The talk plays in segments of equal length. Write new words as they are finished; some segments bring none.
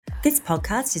This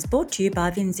podcast is brought to you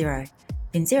by VinZero.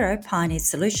 VinZero pioneers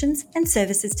solutions and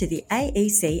services to the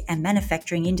AEC and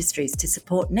manufacturing industries to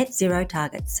support net zero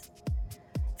targets.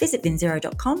 Visit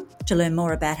vinzero.com to learn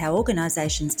more about how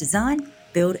organisations design,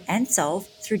 build and solve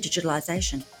through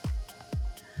digitalisation.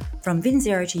 From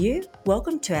VinZero to you,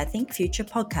 welcome to our Think Future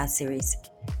podcast series.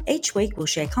 Each week we'll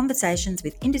share conversations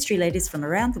with industry leaders from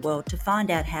around the world to find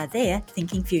out how they're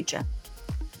thinking future.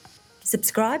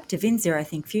 Subscribe to VinZero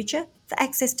Think Future for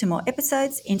access to more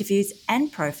episodes, interviews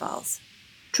and profiles.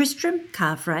 Tristram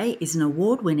Carfrae is an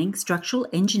award-winning structural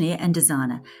engineer and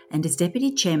designer and is Deputy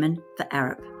Chairman for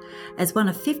Arup. As one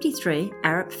of 53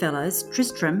 Arup Fellows,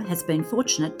 Tristram has been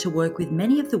fortunate to work with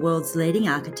many of the world's leading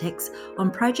architects on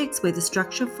projects where the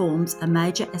structure forms a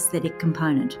major aesthetic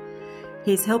component.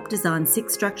 He has helped design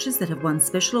 6 structures that have won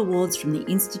special awards from the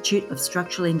Institute of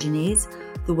Structural Engineers,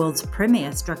 the world's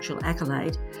premier structural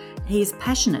accolade. He is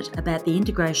passionate about the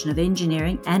integration of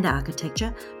engineering and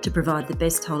architecture to provide the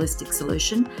best holistic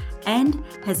solution and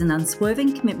has an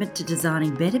unswerving commitment to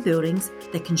designing better buildings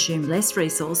that consume less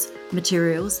resource,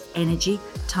 materials, energy,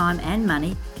 time and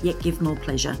money, yet give more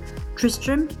pleasure.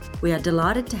 Tristram, we are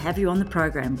delighted to have you on the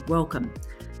program. Welcome.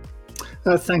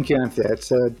 Thank you, Anthea.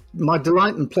 It's my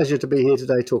delight and pleasure to be here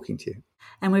today talking to you.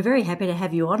 And we're very happy to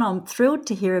have you on. I'm thrilled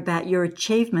to hear about your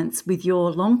achievements with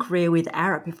your long career with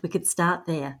Arup, if we could start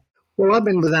there. Well, I've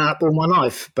been with Arup all my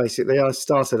life, basically. I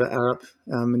started at Arup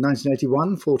in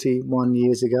 1981, 41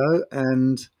 years ago,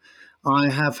 and I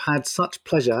have had such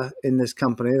pleasure in this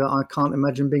company that I can't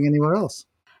imagine being anywhere else.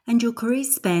 And your career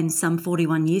spans some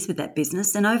 41 years with that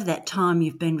business, and over that time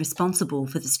you've been responsible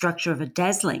for the structure of a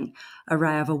dazzling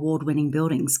array of award-winning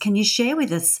buildings. Can you share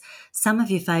with us some of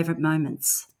your favourite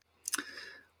moments?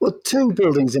 Well, 2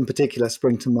 buildings in particular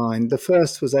spring to mind. The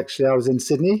first was actually I was in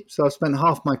Sydney, so I spent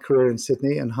half my career in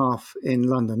Sydney and half in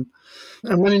London.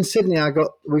 And when in Sydney,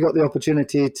 we got the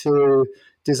opportunity to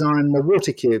design the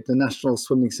Water Cube, the National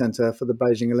Swimming Centre for the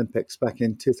Beijing Olympics back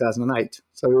in 2008.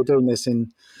 So we were doing this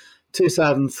in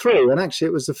 2003, and actually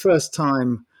it was the first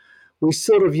time we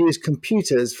sort of used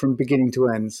computers from beginning to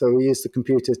end. So we used the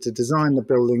computer to design the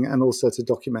building and also to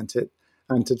document it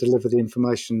and to deliver the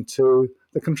information to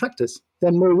the contractors.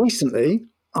 Then more recently,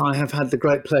 I have had the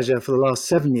great pleasure for the last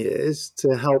 7 years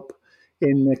to help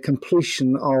in the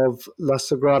completion of La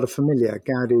Sagrada Familia,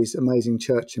 Gaudi's amazing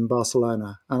church in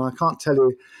Barcelona. And I can't tell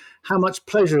you how much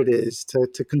pleasure it is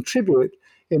to contribute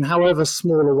in however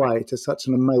small a way to such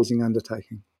an amazing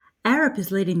undertaking. Arup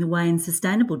is leading the way in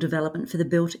sustainable development for the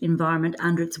built environment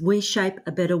under its We Shape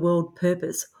a Better World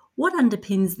purpose. What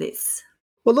underpins this?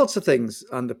 Well, lots of things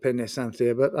underpin this,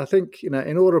 Anthea, but I think,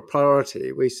 in order of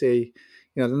priority, we see,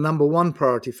 the number one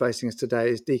priority facing us today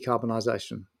is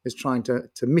decarbonisation, is trying to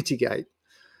mitigate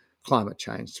climate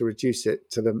change, to reduce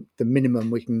it to the minimum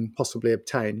we can possibly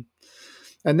obtain.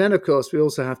 And then, of course, we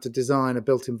also have to design a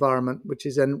built environment which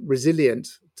is then resilient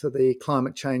to the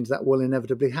climate change that will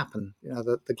inevitably happen,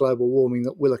 the global warming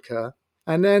that will occur.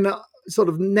 And then sort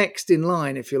of next in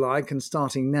line, if you like, and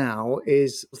starting now,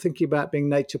 is thinking about being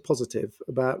nature positive,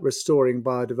 about restoring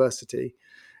biodiversity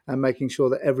and making sure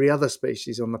that every other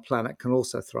species on the planet can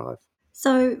also thrive.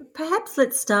 So perhaps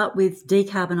let's start with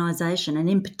decarbonisation and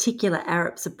in particular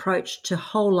Arup's approach to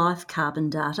whole life carbon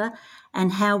data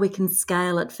and how we can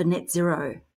scale it for net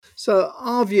zero. So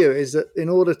our view is that in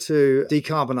order to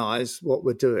decarbonise what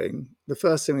we're doing, the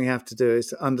first thing we have to do is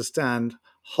to understand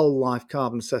whole life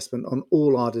carbon assessment on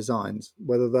all our designs,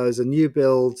 whether those are new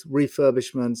builds,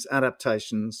 refurbishments,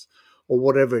 adaptations, or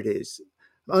whatever it is.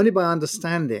 Only by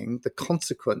understanding the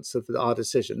consequence of our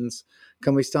decisions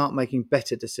can we start making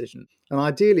better decisions. And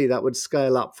ideally, that would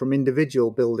scale up from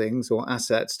individual buildings or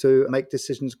assets to make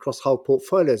decisions across whole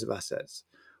portfolios of assets.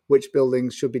 Which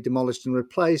buildings should be demolished and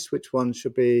replaced, which ones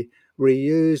should be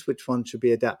reused, which ones should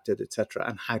be adapted, etc.,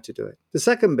 and how to do it. The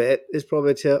second bit is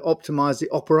probably to optimise the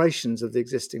operations of the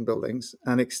existing buildings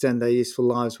and extend their useful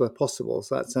lives where possible.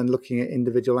 So that's then looking at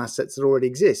individual assets that already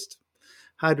exist.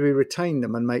 How do we retain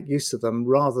them and make use of them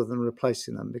rather than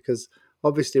replacing them? Because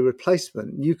obviously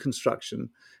replacement, new construction,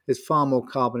 is far more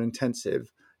carbon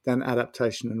intensive than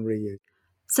adaptation and reuse.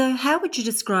 So how would you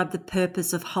describe the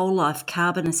purpose of whole life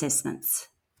carbon assessments?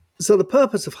 So the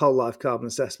purpose of whole life carbon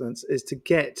assessments is to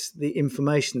get the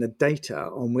information, the data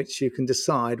on which you can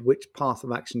decide which path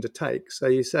of action to take. So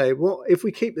you say, well, if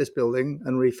we keep this building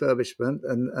and refurbishment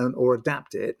and or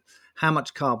adapt it, how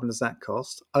much carbon does that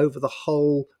cost over the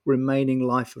whole remaining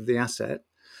life of the asset?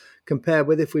 Compared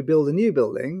with if we build a new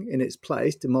building in its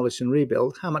place, demolish and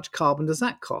rebuild, how much carbon does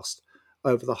that cost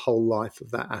over the whole life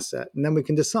of that asset? And then we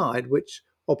can decide which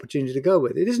opportunity to go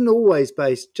with. It isn't always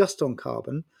based just on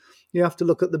carbon. You have to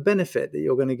look at the benefit that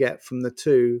you're going to get from the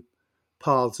two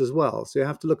paths as well. So you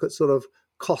have to look at sort of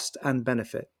cost and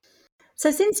benefit. So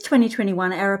since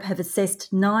 2021, Arup have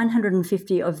assessed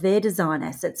 950 of their design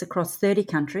assets across 30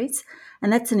 countries,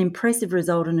 and that's an impressive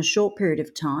result in a short period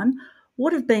of time.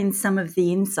 What have been some of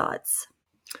the insights?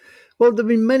 Well, there have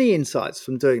been many insights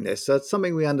from doing this. So it's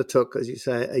something we undertook, as you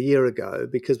say, a year ago,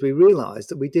 because we realised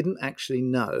that we didn't actually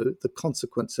know the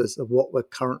consequences of what we're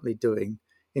currently doing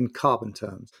in carbon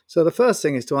terms. So the first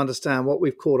thing is to understand what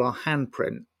we've called our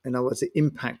handprint, in other words, the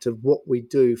impact of what we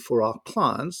do for our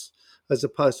clients, as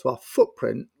opposed to our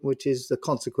footprint, which is the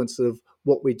consequence of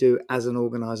what we do as an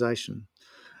organisation.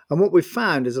 And what we've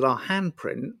found is that our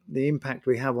handprint, the impact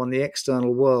we have on the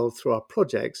external world through our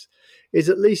projects, is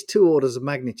at least 2 orders of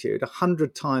magnitude,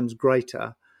 100 times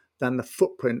greater than the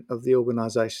footprint of the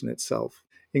organisation itself,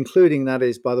 including, that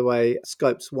is, by the way,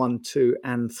 scopes 1, 2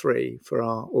 and 3 for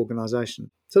our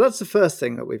organisation. So that's the first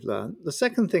thing that we've learned. The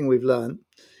second thing we've learned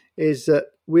is that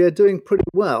we are doing pretty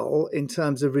well in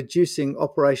terms of reducing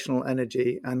operational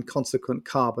energy and consequent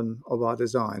carbon of our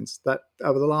designs. That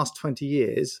over the last 20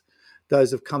 years,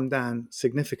 those have come down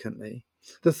significantly.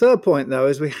 The third point, though,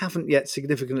 is we haven't yet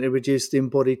significantly reduced the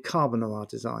embodied carbon of our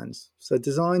designs. So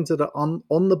designs that are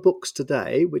on the books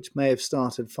today, which may have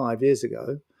started 5 years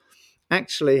ago,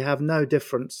 actually have no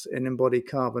difference in embodied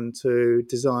carbon to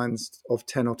designs of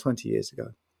 10 or 20 years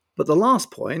ago. But the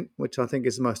last point, which I think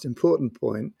is the most important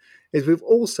point, is we've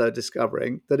also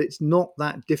discovering that it's not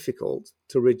that difficult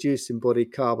to reduce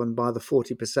embodied carbon by the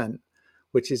 40%,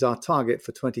 which is our target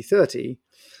for 2030,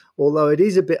 although it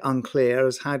is a bit unclear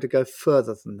as how to go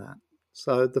further than that.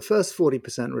 So the first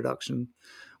 40% reduction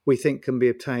we think can be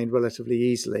obtained relatively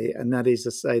easily, and that is,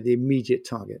 to say, the immediate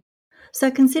target. So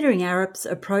considering Arup's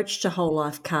approach to whole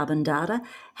life carbon data,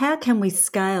 how can we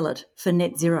scale it for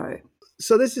net zero?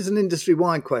 So this is an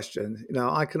industry-wide question.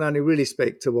 I can only really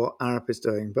speak to what Arup is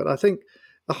doing, but I think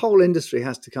the whole industry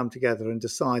has to come together and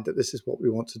decide that this is what we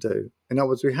want to do. In other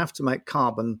words, we have to make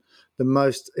carbon the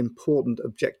most important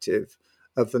objective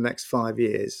of the next 5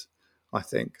 years, I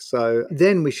think. So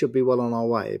then we should be well on our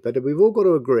way. But we've all got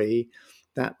to agree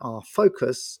that our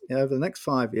focus over the next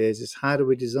 5 years is how do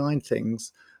we design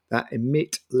things that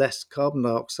emit less carbon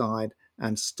dioxide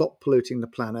and stop polluting the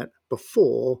planet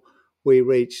before we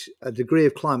reach a degree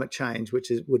of climate change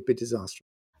which would be disastrous.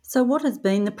 So what has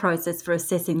been the process for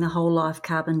assessing the whole life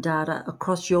carbon data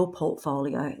across your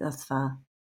portfolio thus far?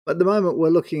 At the moment, we're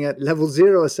looking at level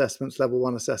 0 assessments, level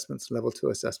 1 assessments, level 2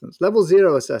 assessments. Level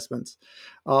 0 assessments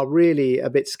are really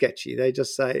a bit sketchy. They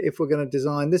just say, if we're going to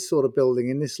design this sort of building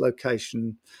in this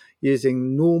location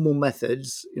using normal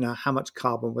methods, how much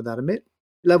carbon would that emit?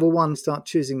 Level 1, start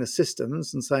choosing the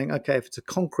systems and saying, okay, if it's a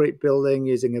concrete building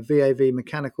using a VAV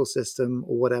mechanical system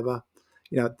or whatever,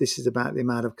 this is about the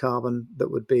amount of carbon that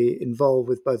would be involved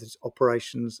with both its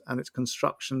operations and its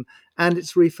construction and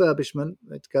its refurbishment.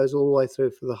 It goes all the way through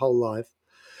for the whole life.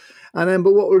 But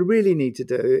what we really need to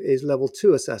do is level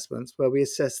 2 assessments, where we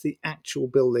assess the actual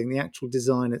building, the actual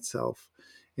design itself,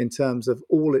 in terms of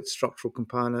all its structural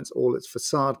components, all its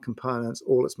facade components,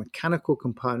 all its mechanical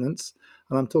components.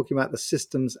 And I'm talking about the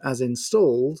systems as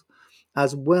installed,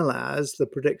 as well as the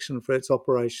prediction for its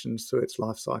operations through its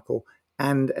life cycle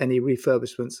and any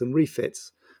refurbishments and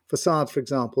refits. Facades, for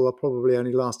example, are probably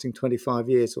only lasting 25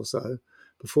 years or so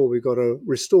before we've got to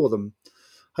restore them.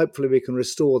 Hopefully we can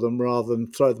restore them rather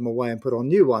than throw them away and put on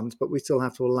new ones, but we still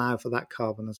have to allow for that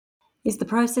carbon as well. Is the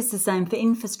process the same for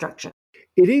infrastructure?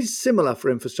 It is similar for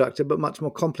infrastructure, but much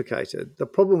more complicated. The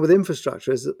problem with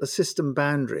infrastructure is that the system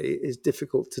boundary is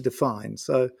difficult to define.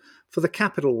 So for the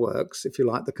capital works, if you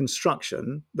like, the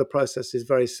construction, the process is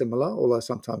very similar, although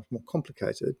sometimes more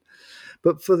complicated.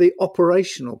 But for the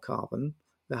operational carbon,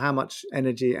 how much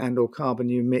energy and or carbon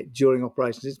you emit during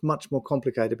operations, it's much more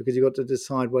complicated because you've got to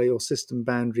decide where your system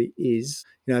boundary is.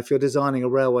 If you're designing a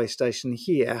railway station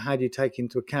here, how do you take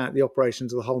into account the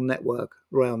operations of the whole network,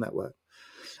 rail network?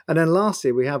 And then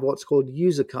lastly, we have what's called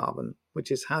user carbon,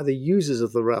 which is how the users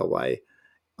of the railway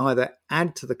either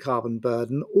add to the carbon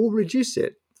burden or reduce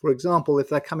it. For example, if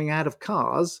they're coming out of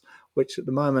cars, which at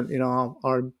the moment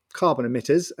are carbon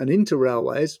emitters, and into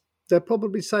railways, they're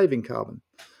probably saving carbon.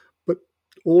 But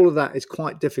all of that is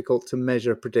quite difficult to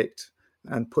measure, predict,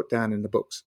 and put down in the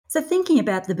books. So thinking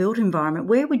about the built environment,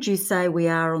 where would you say we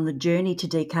are on the journey to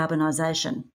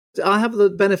decarbonisation? I have the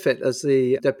benefit as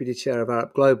the Deputy Chair of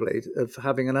Arup globally of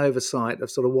having an oversight of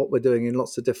sort of what we're doing in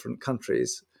lots of different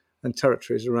countries and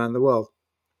territories around the world.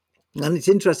 And it's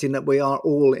interesting that we are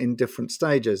all in different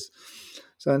stages.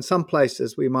 So in some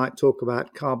places we might talk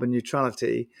about carbon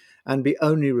neutrality and be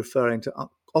only referring to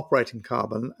operating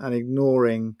carbon and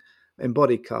ignoring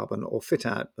embodied carbon or fit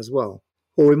out as well.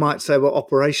 Or we might say we're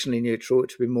operationally neutral,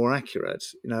 which would be more accurate,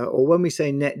 or when we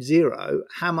say net zero,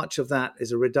 how much of that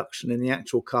is a reduction in the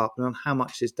actual carbon and how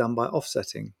much is done by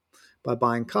offsetting, by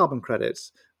buying carbon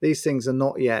credits. These things are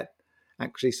not yet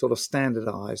actually sort of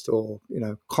standardized or,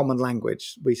 common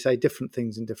language. We say different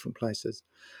things in different places.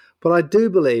 But I do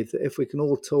believe that if we can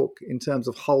all talk in terms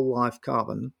of whole life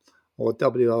carbon or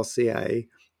WLCA,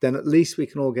 then at least we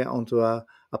can all get onto a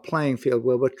playing field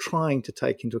where we're trying to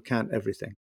take into account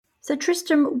everything. So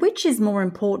Tristram, which is more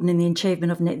important in the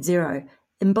achievement of net zero,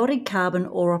 embodied carbon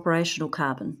or operational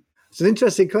carbon? It's an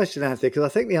interesting question, Anthony, because I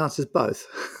think the answer is both,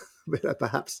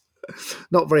 perhaps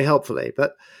not very helpfully.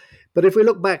 But if we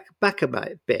look back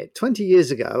a bit, 20 years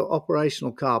ago,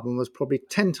 operational carbon was probably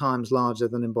 10 times larger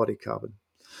than embodied carbon.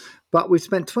 But we've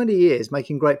spent 20 years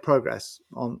making great progress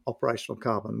on operational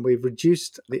carbon. We've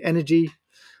reduced the energy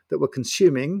that we're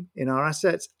consuming in our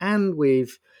assets, and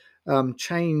we've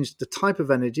changed the type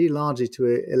of energy largely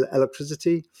to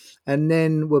electricity, and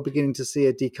then we're beginning to see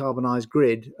a decarbonised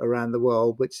grid around the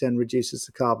world, which then reduces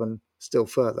the carbon still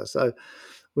further. So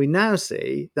we now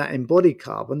see that embodied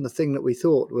carbon, the thing that we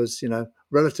thought was,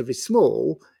 relatively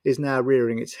small, is now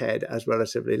rearing its head as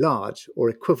relatively large or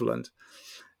equivalent.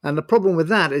 And the problem with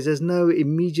that is there's no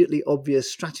immediately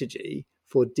obvious strategy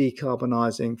for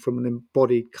decarbonising from an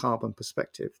embodied carbon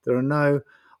perspective. There are no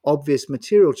obvious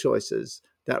material choices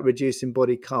that reduce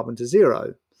embodied carbon to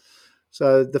zero.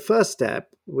 So the first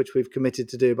step, which we've committed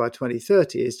to do by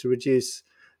 2030, is to reduce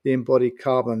the embodied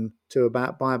carbon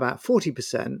by about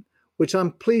 40%, which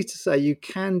I'm pleased to say you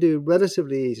can do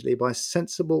relatively easily by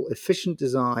sensible, efficient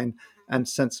design and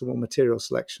sensible material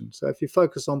selection. So if you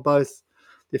focus on both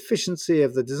the efficiency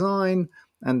of the design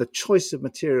and the choice of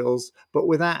materials, but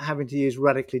without having to use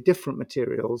radically different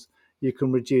materials, you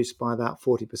can reduce by about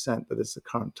 40%, that is the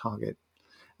current target.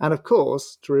 And of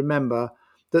course, to remember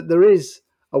that there is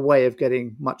a way of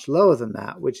getting much lower than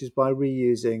that, which is by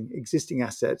reusing existing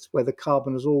assets where the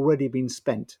carbon has already been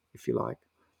spent, if you like.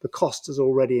 The cost is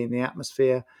already in the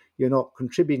atmosphere. You're not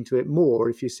contributing to it more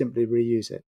if you simply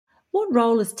reuse it. What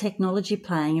role is technology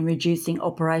playing in reducing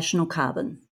operational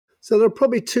carbon? So there are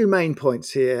probably two main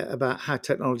points here about how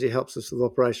technology helps us with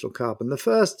operational carbon. The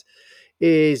first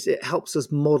is it helps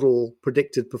us model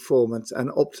predicted performance and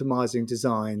optimizing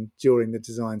design during the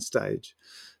design stage.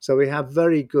 So we have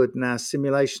very good now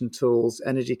simulation tools,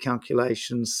 energy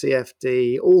calculations,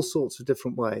 CFD, all sorts of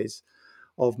different ways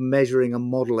of measuring and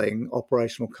modeling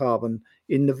operational carbon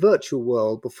in the virtual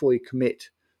world before you commit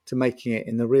to making it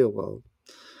in the real world.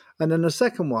 And then the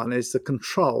second one is the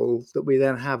control that we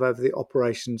then have over the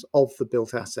operations of the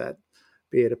built asset,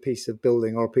 be it a piece of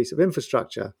building or a piece of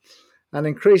infrastructure. And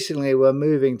increasingly, we're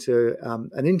moving to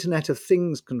an Internet of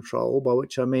Things control, by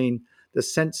which I mean the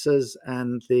sensors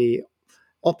and the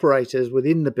operators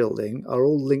within the building are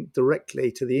all linked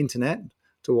directly to the internet,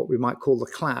 to what we might call the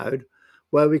cloud,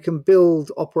 where we can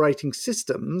build operating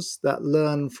systems that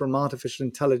learn from artificial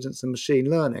intelligence and machine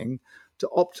learning to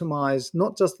optimize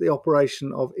not just the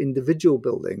operation of individual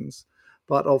buildings,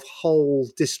 but of whole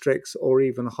districts or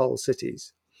even whole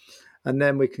cities. And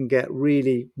then we can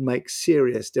make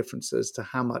serious differences to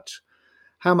how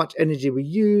much energy we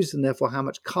use and therefore how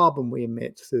much carbon we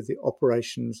emit through the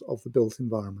operations of the built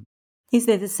environment. Is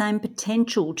there the same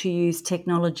potential to use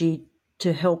technology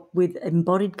to help with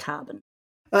embodied carbon?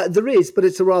 There is, but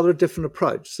it's a rather different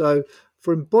approach. So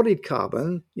for embodied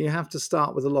carbon, you have to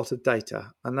start with a lot of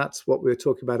data. And that's what we were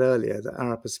talking about earlier, that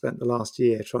Arup has spent the last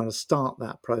year trying to start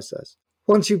that process.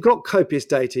 Once you've got copious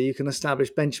data, you can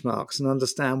establish benchmarks and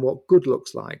understand what good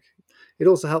looks like. It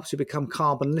also helps you become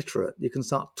carbon literate. You can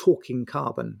start talking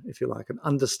carbon, if you like, and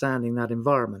understanding that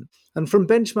environment. And from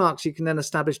benchmarks, you can then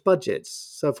establish budgets.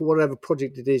 So for whatever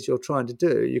project it is you're trying to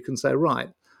do, you can say, right,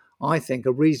 I think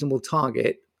a reasonable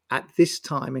target at this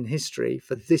time in history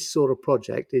for this sort of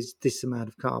project is this amount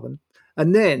of carbon.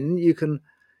 And then you can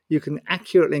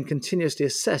accurately and continuously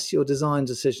assess your design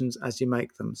decisions as you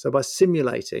make them. So by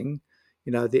simulating,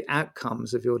 the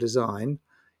outcomes of your design,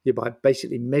 you're by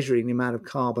basically measuring the amount of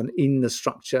carbon in the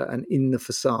structure and in the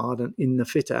facade and in the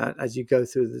fit out as you go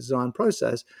through the design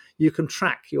process, you can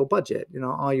track your budget.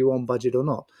 Are you on budget or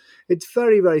not? It's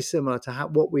very, very similar to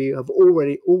what we have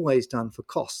always done for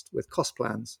cost, with cost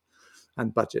plans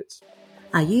and budgets.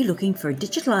 Are you looking for a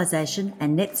digitalisation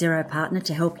and net zero partner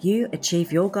to help you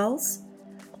achieve your goals?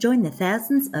 Join the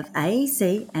thousands of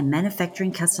AEC and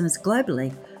manufacturing customers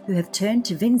globally who have turned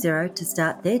to VinZero to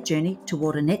start their journey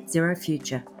toward a net zero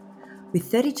future. With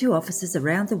 32 offices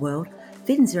around the world,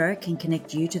 VinZero can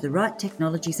connect you to the right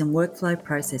technologies and workflow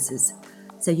processes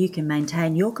so you can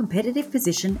maintain your competitive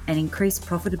position and increase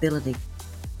profitability.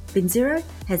 Vinzero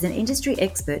has an industry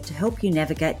expert to help you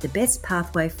navigate the best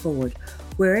pathway forward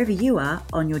wherever you are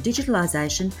on your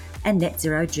digitalisation and net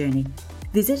zero journey.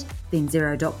 Visit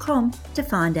vinzero.com to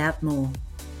find out more.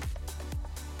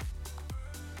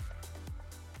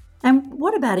 And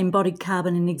what about embodied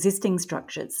carbon in existing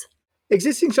structures?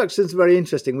 Existing structures are very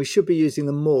interesting. We should be using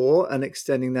them more and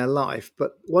extending their life.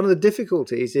 But one of the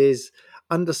difficulties is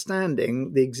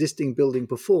understanding the existing building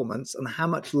performance and how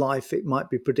much life it might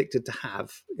be predicted to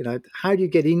have. How do you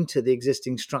get into the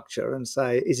existing structure and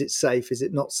say, is it safe? Is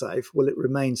it not safe? Will it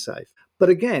remain safe? But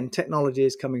again, technology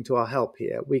is coming to our help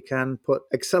here. We can put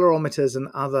accelerometers and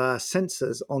other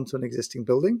sensors onto an existing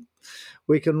building.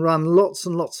 We can run lots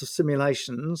and lots of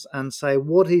simulations and say,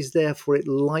 what is therefore it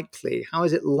likely? How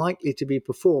is it likely to be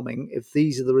performing if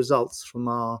these are the results from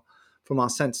our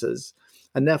sensors?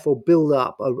 And therefore build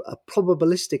up a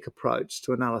probabilistic approach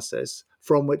to analysis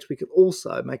from which we could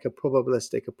also make a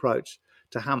probabilistic approach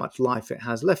to how much life it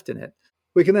has left in it.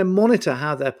 We can then monitor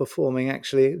how they're performing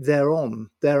actually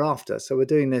thereafter. So we're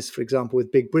doing this, for example,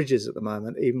 with big bridges at the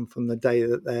moment, even from the day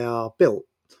that they are built,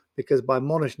 because by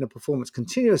monitoring the performance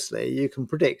continuously, you can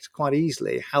predict quite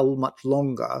easily how much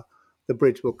longer the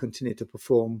bridge will continue to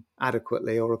perform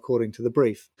adequately or according to the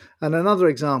brief. And another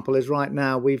example is right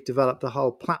now we've developed a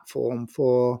whole platform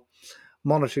for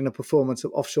monitoring the performance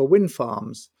of offshore wind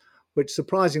farms, which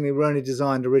surprisingly were only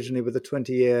designed originally with a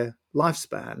 20-year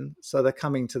lifespan. So they're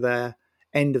coming to their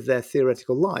end of their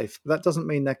theoretical life. But that doesn't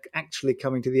mean they're actually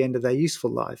coming to the end of their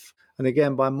useful life. And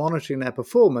again, by monitoring their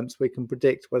performance, we can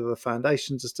predict whether the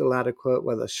foundations are still adequate,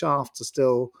 whether the shafts are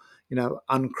still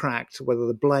uncracked, whether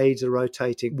the blades are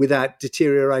rotating without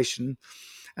deterioration.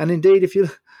 And indeed, if you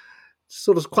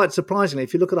sort of quite surprisingly,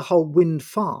 if you look at a whole wind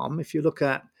farm, if you look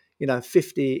at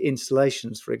 50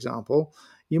 installations, for example,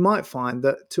 you might find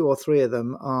that 2 or 3 of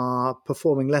them are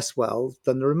performing less well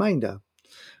than the remainder.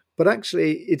 But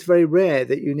actually, it's very rare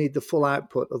that you need the full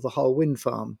output of the whole wind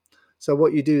farm. So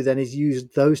what you do then is use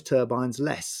those turbines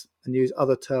less and use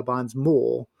other turbines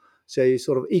more. So you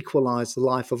sort of equalize the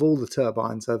life of all the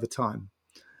turbines over time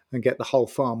and get the whole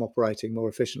farm operating more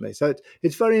efficiently. So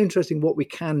it's very interesting what we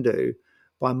can do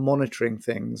by monitoring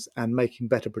things and making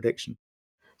better prediction.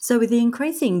 So with the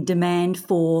increasing demand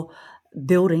for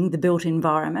building the built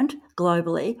environment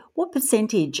globally, what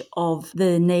percentage of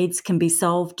the needs can be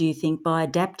solved, do you think, by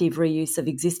adaptive reuse of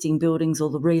existing buildings or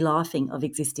the relifing of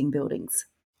existing buildings?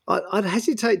 I'd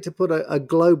hesitate to put a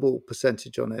global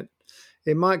percentage on it.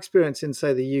 In my experience in,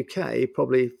 say, the UK,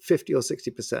 probably 50 or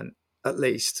 60% at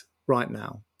least right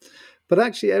now. But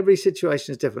actually, every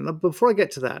situation is different. Now, before I get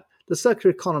to that, the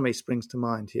circular economy springs to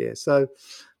mind here. So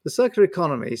the circular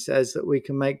economy says that we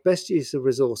can make best use of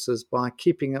resources by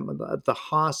keeping them at the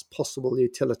highest possible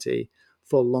utility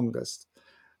for longest.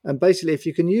 And basically, if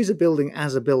you can use a building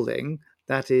as a building,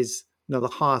 that is the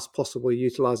highest possible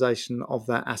utilization of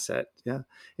that asset. Yeah.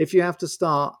 If you have to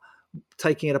start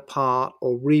taking it apart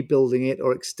or rebuilding it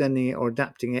or extending it or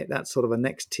adapting it, that's sort of a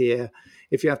next tier.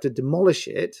 If you have to demolish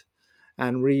it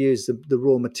and reuse the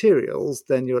raw materials,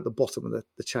 then you're at the bottom of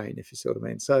the chain, if you see what I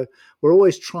mean. So we're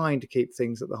always trying to keep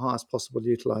things at the highest possible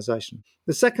utilization.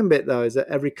 The second bit, though, is that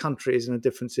every country is in a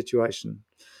different situation.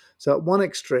 So at one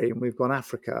extreme, we've got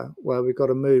Africa, where we've got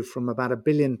to move from about 1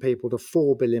 billion people to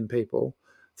 4 billion people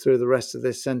through the rest of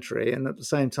this century, and at the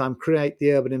same time create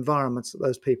the urban environments that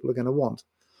those people are going to want.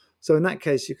 So in that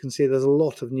case, you can see there's a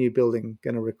lot of new building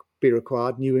going to be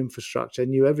required, new infrastructure,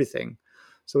 new everything.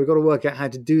 So we've got to work out how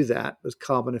to do that as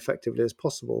carbon effectively as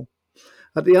possible.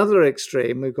 At the other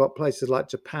extreme, we've got places like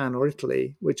Japan or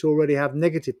Italy, which already have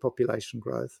negative population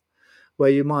growth,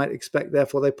 where you might expect,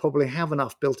 therefore, they probably have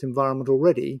enough built environment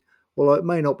already, although it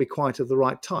may not be quite of the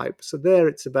right type. So there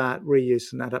it's about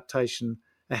reuse and adaptation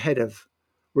ahead of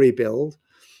rebuild.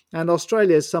 And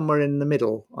Australia is somewhere in the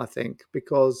middle, I think,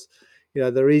 because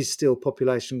there is still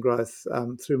population growth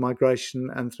through migration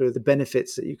and through the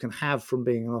benefits that you can have from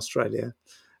being in Australia.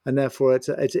 And therefore, it's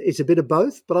a bit of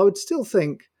both. But I would still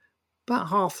think about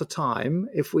half the time,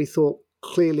 if we thought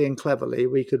clearly and cleverly,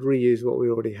 we could reuse what we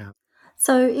already have.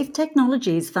 So if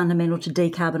technology is fundamental to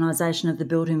decarbonisation of the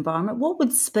built environment, what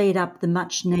would speed up the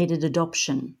much needed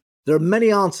adoption? There are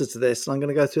many answers to this, and I'm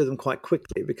going to go through them quite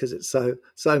quickly because it's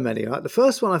so many. Right? The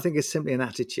first one, I think, is simply an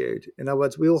attitude. In other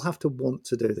words, we all have to want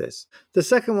to do this. The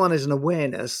second one is an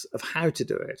awareness of how to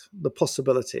do it, the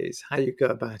possibilities, how you go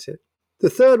about it.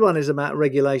 The third one is about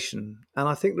regulation, and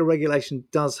I think the regulation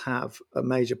does have a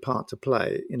major part to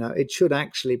play. It should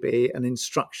actually be an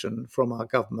instruction from our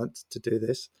government to do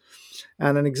this.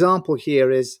 And an example here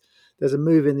is there's a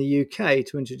move in the UK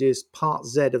to introduce Part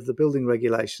Z of the building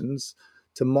regulations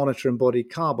to monitor embodied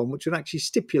carbon, which would actually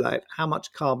stipulate how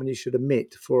much carbon you should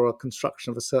emit for a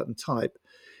construction of a certain type.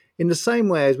 In the same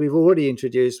way as we've already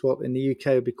introduced what in the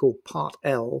UK would be called Part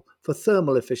L for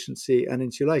thermal efficiency and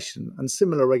insulation, and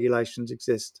similar regulations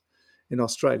exist in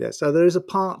Australia. So there is a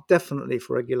part definitely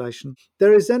for regulation.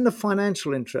 There is then the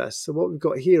financial interest. So what we've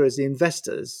got here is the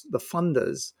investors, the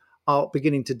funders, are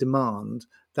beginning to demand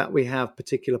that we have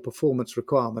particular performance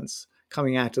requirements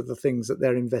coming out of the things that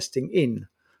they're investing in.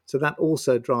 So that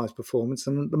also drives performance.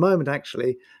 And at the moment,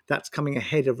 actually, that's coming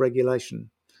ahead of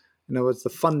regulation. In other words, the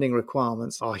funding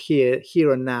requirements are here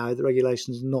and now. The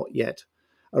regulation's not yet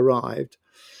arrived.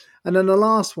 And then the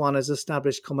last one is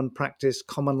establish common practice,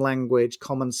 common language,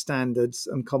 common standards,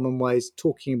 and common ways of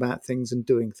talking about things and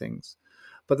doing things.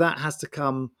 But that has to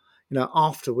come,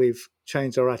 after we've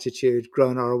changed our attitude,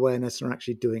 grown our awareness, and are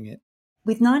actually doing it.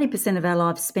 With 90% of our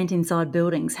lives spent inside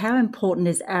buildings, how important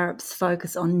is Arup's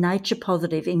focus on nature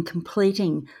positive in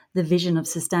completing the vision of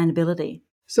sustainability?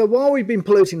 So while we've been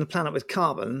polluting the planet with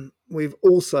carbon, we've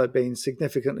also been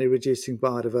significantly reducing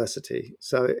biodiversity.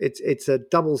 So it's a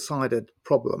double-sided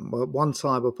problem. One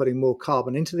side, we're putting more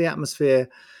carbon into the atmosphere.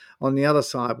 On the other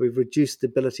side, we've reduced the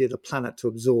ability of the planet to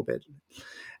absorb it.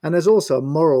 And there's also a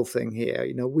moral thing here.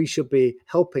 We should be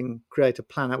helping create a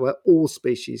planet where all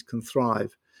species can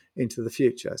thrive into the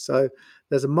future. So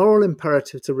there's a moral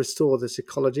imperative to restore this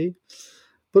ecology,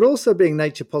 but also being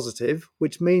nature positive,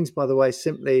 which means, by the way,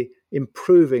 simply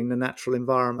improving the natural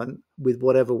environment with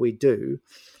whatever we do,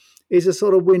 is a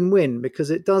sort of win-win, because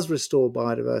it does restore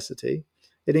biodiversity.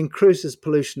 It increases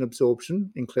pollution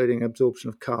absorption, including absorption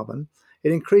of carbon.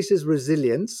 It increases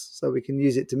resilience, so we can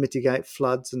use it to mitigate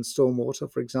floods and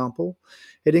stormwater, for example.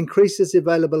 It increases the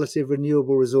availability of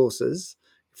renewable resources,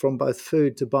 from both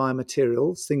food to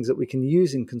biomaterials, things that we can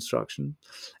use in construction.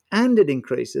 And it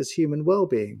increases human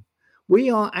well-being. We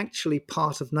are actually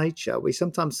part of nature. We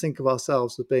sometimes think of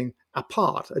ourselves as being a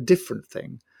different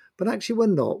thing, but actually we're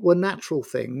not. We're natural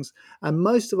things, and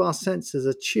most of our senses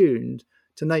are tuned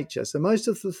to nature. So most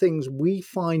of the things we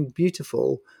find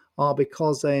beautiful are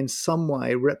because they in some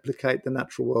way replicate the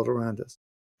natural world around us.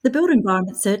 The built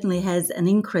environment certainly has an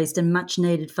increased and much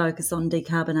needed focus on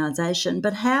decarbonisation,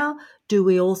 but how do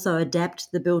we also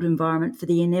adapt the built environment for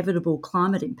the inevitable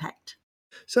climate impact?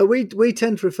 So we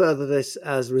tend to refer to this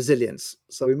as resilience.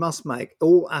 So we must make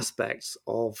all aspects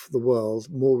of the world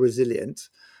more resilient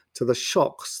to the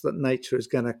shocks that nature is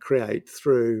going to create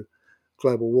through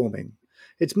global warming.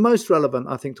 It's most relevant,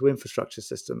 I think, to infrastructure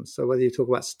systems. So whether you talk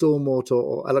about stormwater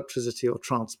or electricity or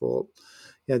transport,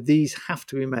 these have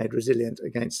to be made resilient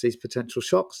against these potential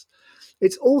shocks.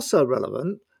 It's also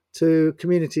relevant to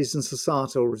communities and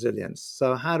societal resilience.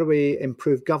 So how do we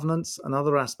improve governance and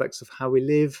other aspects of how we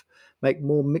live, make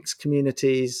more mixed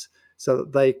communities so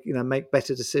that they make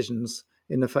better decisions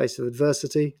in the face of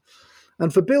adversity?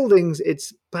 And for buildings,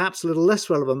 it's perhaps a little less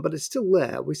relevant, but it's still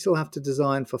there. We still have to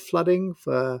design for flooding,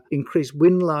 for increased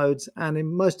wind loads, and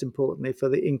most importantly, for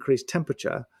the increased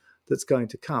temperature that's going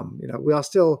to come. We are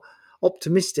still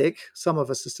optimistic. Some of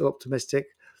us are still optimistic.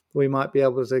 We might be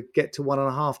able to get to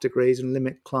 1.5 degrees and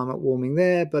limit climate warming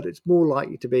there, but it's more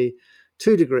likely to be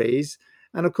 2 degrees.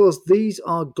 And of course, these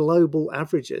are global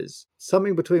averages.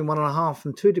 Something between 1.5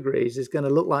 and 2 degrees is going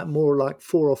to look more like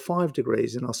 4 or 5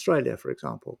 degrees in Australia, for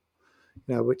example,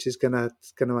 which is going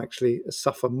to actually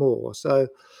suffer more. So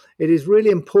it is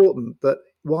really important that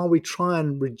while we try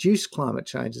and reduce climate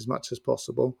change as much as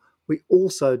possible, we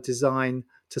also design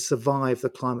to survive the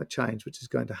climate change which is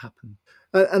going to happen.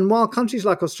 And while countries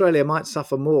like Australia might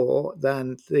suffer more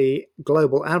than the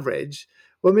global average,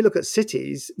 when we look at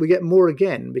cities, we get more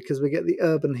again because we get the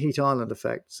urban heat island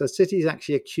effect. So cities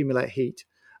actually accumulate heat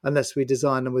unless we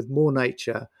design them with more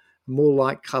nature, more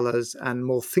light colours, and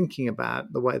more thinking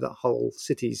about the way that whole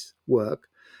cities work.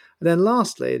 And then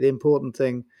lastly, the important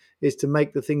thing is to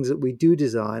make the things that we do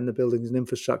design, the buildings and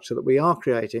infrastructure that we are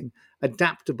creating,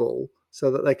 adaptable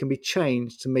so that they can be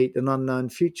changed to meet an unknown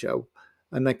future,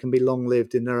 and they can be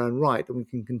long-lived in their own right, and we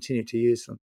can continue to use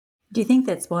them. Do you think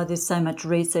that's why there's so much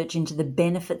research into the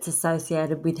benefits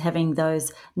associated with having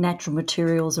those natural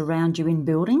materials around you in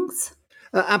buildings?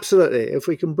 Absolutely. If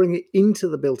we can bring it into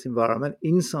the built environment,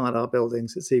 inside our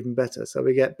buildings, it's even better. So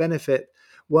we get benefit,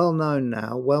 well known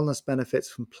now, wellness benefits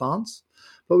from plants,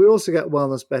 but we also get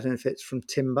wellness benefits from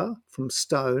timber, from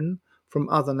stone, from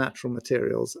other natural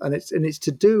materials. And it's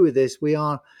to do with this.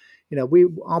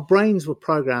 Our brains were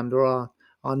programmed, or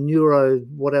our neuro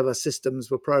whatever systems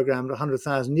were programmed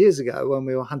 100,000 years ago when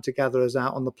we were hunter-gatherers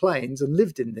out on the plains and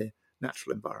lived in the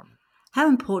natural environment. How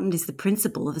important is the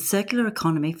principle of a circular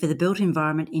economy for the built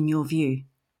environment in your view?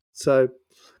 So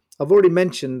I've already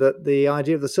mentioned that the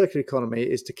idea of the circular economy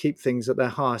is to keep things at their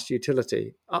highest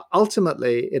utility.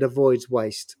 Ultimately, it avoids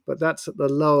waste, but that's at the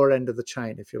lower end of the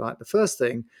chain, if you like. The first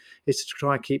thing is to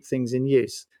try and keep things in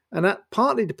use. And that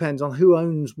partly depends on who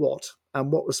owns what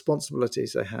and what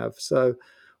responsibilities they have. So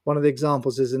one of the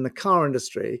examples is in the car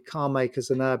industry, car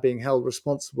makers are now being held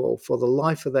responsible for the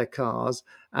life of their cars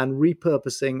and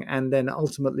repurposing and then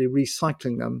ultimately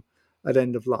recycling them at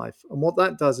end of life. And what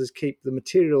that does is keep the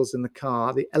materials in the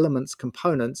car, the elements,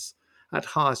 components, at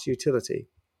highest utility,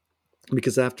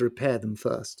 because they have to repair them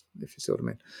first, if you see what I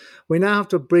mean. We now have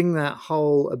to bring that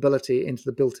whole ability into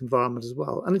the built environment as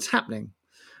well. And it's happening.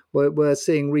 We're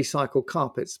seeing recycled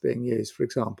carpets being used, for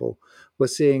example. We're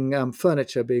seeing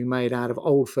furniture being made out of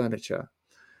old furniture,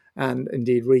 and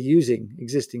indeed reusing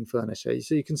existing furniture.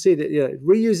 So you can see that,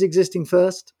 reuse existing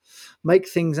first, make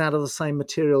things out of the same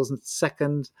materials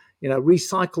second,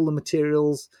 recycle the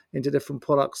materials into different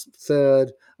products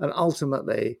third, and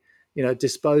ultimately,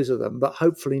 dispose of them, but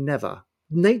hopefully never.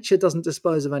 Nature doesn't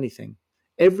dispose of anything.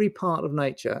 Every part of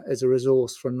nature is a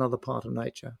resource for another part of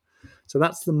nature. So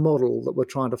that's the model that we're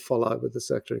trying to follow with the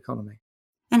circular economy.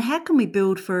 And how can we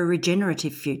build for a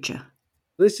regenerative future?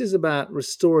 This is about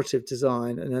restorative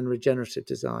design and then regenerative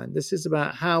design. This is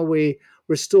about how we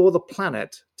restore the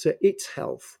planet to its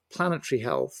health, planetary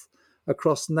health,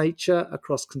 across nature,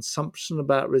 across consumption,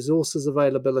 about resources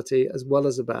availability, as well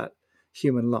as about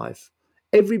human life.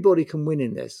 Everybody can win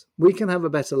in this. We can have a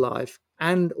better life,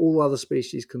 and all other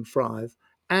species can thrive,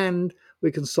 and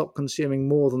we can stop consuming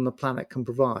more than the planet can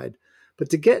provide. But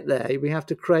to get there, we have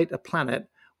to create a planet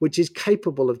which is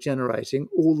capable of generating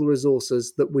all the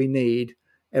resources that we need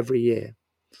every year.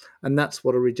 And that's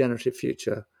what a regenerative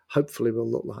future hopefully will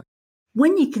look like.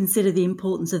 When you consider the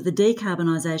importance of the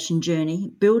decarbonisation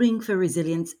journey, building for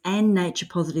resilience and nature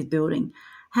positive building,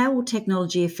 how will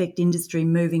technology affect industry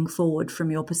moving forward from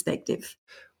your perspective?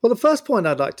 Well, the first point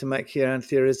I'd like to make here,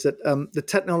 Anthea, is that the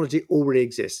technology already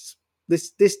exists.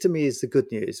 This to me is the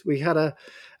good news. We had a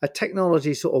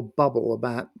technology sort of bubble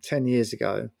about 10 years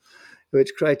ago,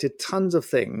 which created tons of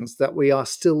things that we are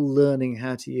still learning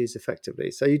how to use effectively.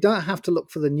 So you don't have to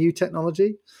look for the new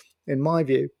technology. In my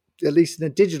view, at least in a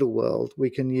digital world, we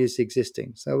can use the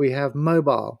existing. So we have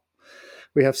mobile,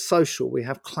 we have social, we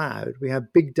have cloud, we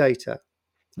have big data,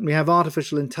 we have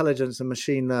artificial intelligence and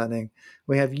machine learning,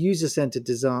 we have user-centered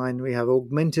design, we have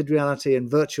augmented reality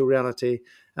and virtual reality,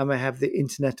 and we have the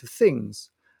Internet of Things,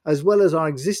 as well as our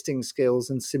existing skills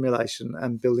in simulation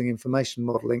and building information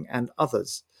modeling and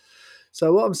others.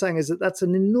 So what I'm saying is that that's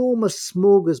an enormous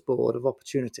smorgasbord of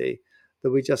opportunity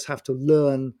that we just have to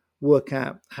learn, work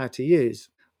out how to use.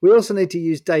 We also need to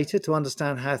use data to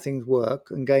understand how things work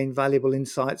and gain valuable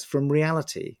insights from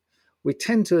reality. We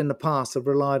tend to, in the past, have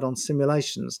relied on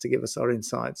simulations to give us our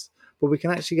insights, but we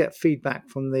can actually get feedback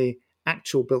from the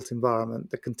actual built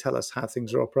environment that can tell us how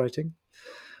things are operating.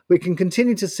 We can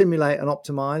continue to simulate and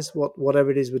optimize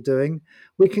whatever it is we're doing.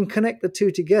 We can connect the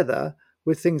two together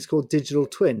with things called digital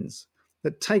twins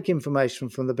that take information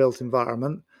from the built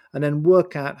environment and then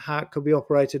work out how it could be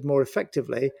operated more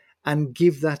effectively and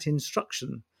give that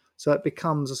instruction. So it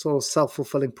becomes a sort of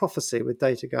self-fulfilling prophecy with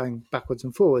data going backwards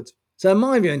and forwards. So in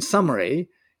my view, in summary,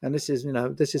 and this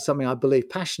is something I believe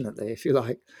passionately, if you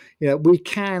like, we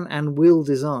can and will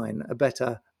design a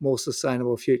better, more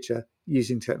sustainable future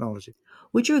using technology.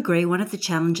 Would you agree one of the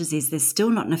challenges is there's still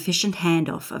not an efficient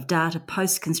handoff of data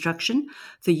post-construction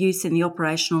for use in the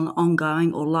operational,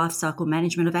 ongoing or lifecycle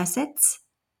management of assets?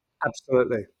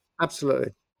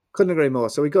 Absolutely. Couldn't agree more.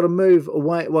 So we've got to move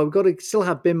away. Well, we've got to still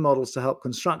have BIM models to help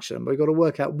construction, but we've got to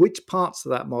work out which parts of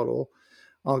that model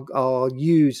are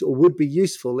used or would be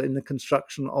useful in the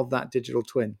construction of that digital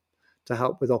twin to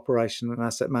help with operation and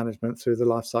asset management through the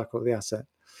life cycle of the asset.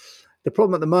 The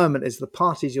problem at the moment is the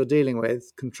parties you're dealing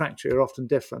with contractually are often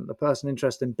different. The person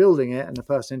interested in building it and the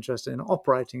person interested in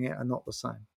operating it are not the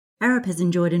same. Arup has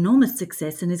enjoyed enormous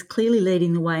success and is clearly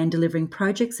leading the way in delivering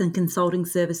projects and consulting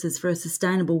services for a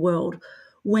sustainable world.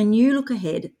 When you look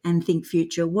ahead and think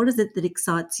future, what is it that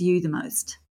excites you the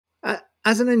most?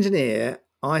 As an engineer,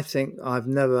 I think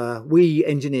we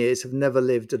engineers have never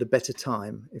lived at a better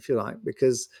time, if you like,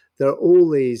 because there are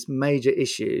all these major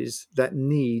issues that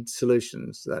need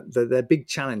solutions, that they're big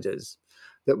challenges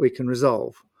that we can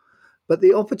resolve. But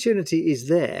the opportunity is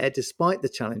there, despite the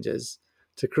challenges,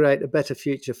 to create a better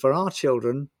future for our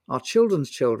children, our children's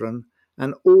children,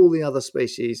 and all the other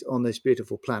species on this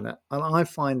beautiful planet. And I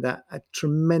find that a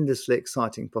tremendously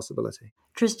exciting possibility.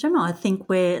 Tristram, I think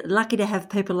we're lucky to have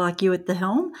people like you at the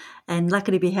helm and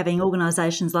lucky to be having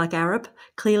organisations like Arup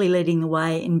clearly leading the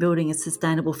way in building a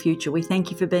sustainable future. We thank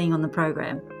you for being on the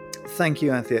program. Thank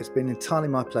you, Anthea. It's been entirely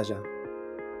my pleasure.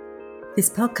 This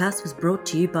podcast was brought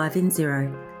to you by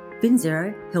VinZero.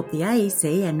 VinZero help the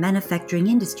AEC and manufacturing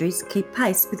industries keep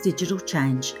pace with digital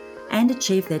change and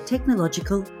achieve their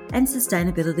technological and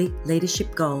sustainability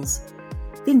leadership goals.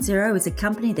 VinZero is a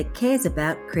company that cares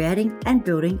about creating and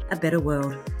building a better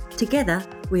world. Together,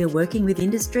 we are working with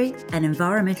industry and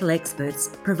environmental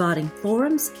experts, providing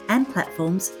forums and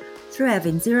platforms through our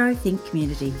VinZero Think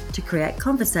community to create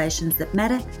conversations that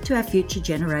matter to our future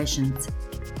generations.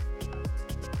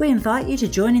 We invite you to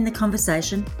join in the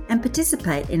conversation and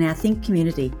participate in our Think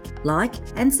community. Like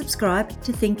and subscribe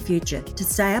to Think Future to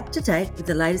stay up to date with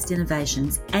the latest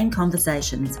innovations and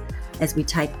conversations as we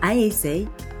take AEC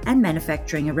and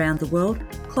manufacturing around the world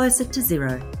closer to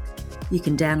zero. You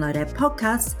can download our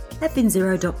podcasts at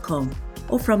vinzero.com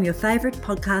or from your favourite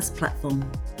podcast platform.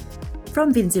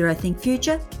 From VinZero Think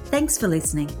Future, thanks for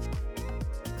listening.